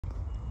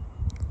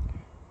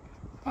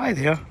Hi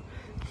there,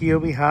 here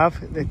we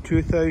have the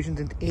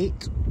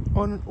 2008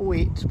 on an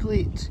 08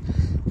 plate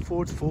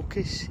Ford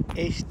Focus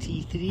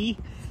ST-3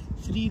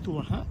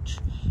 3-door hatch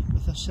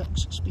with a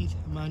 6-speed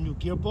manual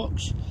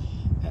gearbox.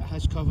 It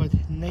has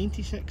covered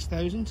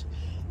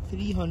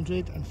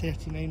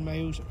 96,339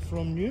 miles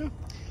from new,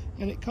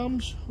 and it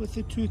comes with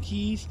the 2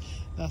 keys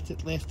that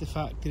it left the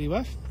factory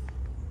with.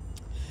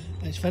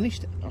 It's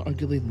finished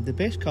arguably the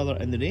best colour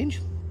in the range,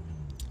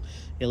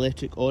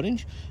 electric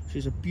orange, which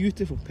is a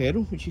beautiful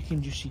pearl which you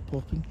can just see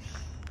popping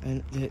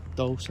in the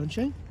dull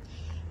sunshine,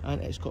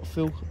 and it's got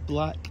full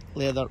black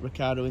leather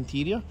Recaro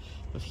interior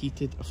with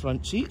heated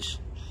front seats.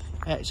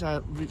 It's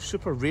a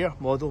super rare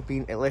model,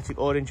 being electric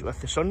orange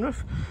with the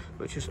sunroof,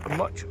 which is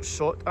much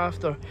sought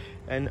after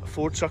in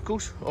Ford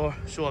circles, or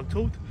so I'm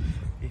told.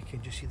 You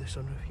can just see the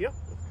sunroof here.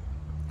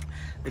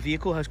 The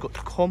vehicle has got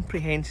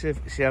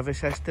comprehensive service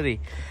history.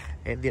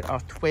 There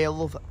are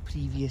 12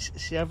 previous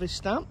service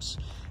stamps,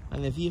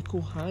 and the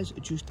vehicle has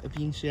just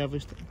been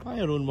serviced by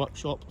our own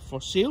workshop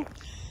for sale.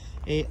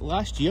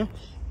 Last year,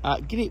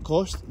 at great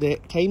cost, the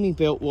timing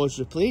belt was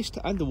replaced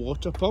and the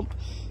water pump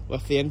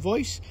with the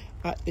invoice.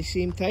 At the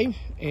same time,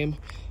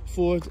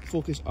 Ford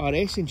Focus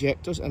RS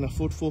injectors and a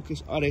Ford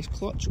Focus RS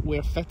clutch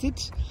were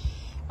fitted,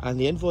 and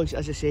the invoice,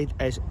 as I said,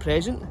 is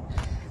present.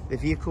 The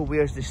vehicle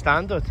wears the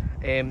standard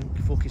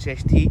Focus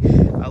ST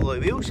alloy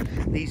wheels.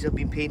 These have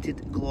been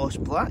painted gloss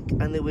black,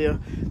 and they wear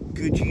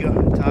Goodyear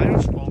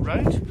tyres all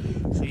round,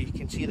 so you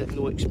can see that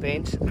no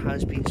expense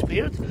has been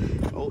spared.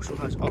 It also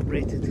has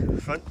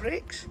uprated front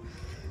brakes,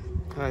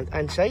 and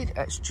inside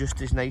it's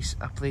just as nice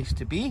a place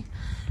to be.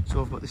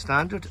 So I've got the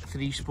standard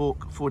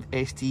 3-spoke Ford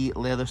ST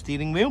leather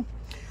steering wheel,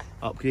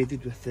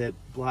 upgraded with the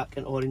black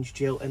and orange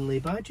gel inlay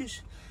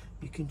badges.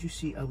 You can just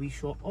see a wee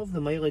shot of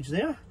the mileage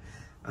there.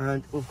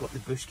 And we've got the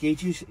boost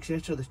gauges,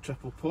 etc., the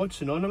triple pod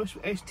synonymous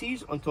with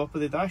STs on top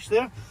of the dash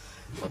there.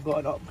 I've got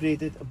an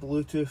upgraded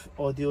Bluetooth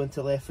audio and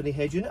telephony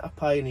head unit, a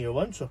Pioneer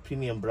one, so a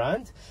premium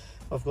brand.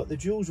 I've got the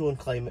dual zone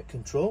climate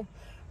control,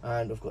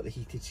 and I've got the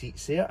heated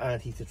seats there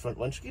and heated front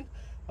windscreen,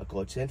 a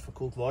godsend for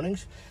cold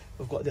mornings.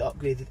 We've got the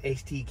upgraded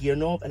ST gear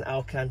knob and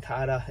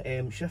Alcantara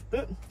shift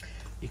boot.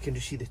 You can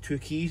just see the 2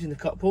 keys in the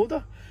cup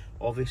holder.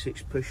 Obviously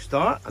it's push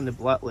start, and the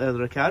black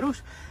leather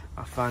Recaros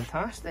are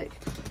fantastic.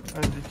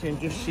 And you can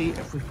just see,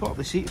 if we pop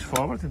the seats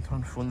forward and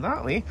turn the phone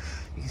that way,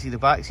 you can see the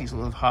back seats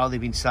will have hardly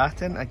been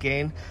sat in.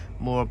 Again,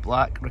 more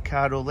black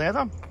Recaro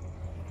leather.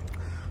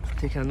 So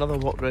taking another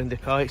walk around the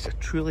car, it's a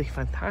truly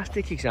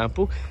fantastic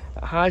example.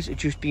 It has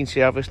just been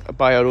serviced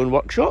by our own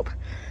workshop.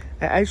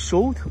 It is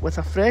sold with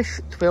a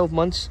fresh 12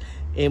 months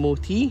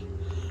MOT.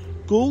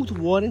 Gold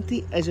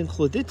warranty is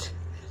included,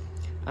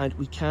 and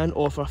we can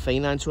offer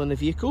finance on the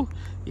vehicle.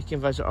 You can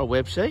visit our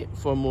website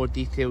for more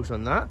details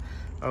on that.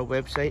 Our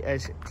website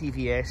is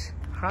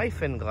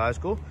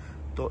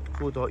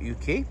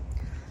tvs-glasgow.co.uk.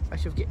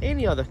 If you've got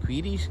any other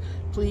queries,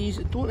 please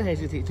don't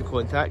hesitate to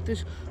contact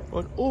us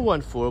on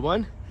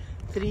 0141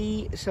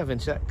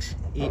 376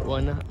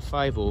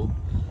 8150.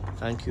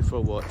 Thank you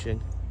for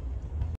watching.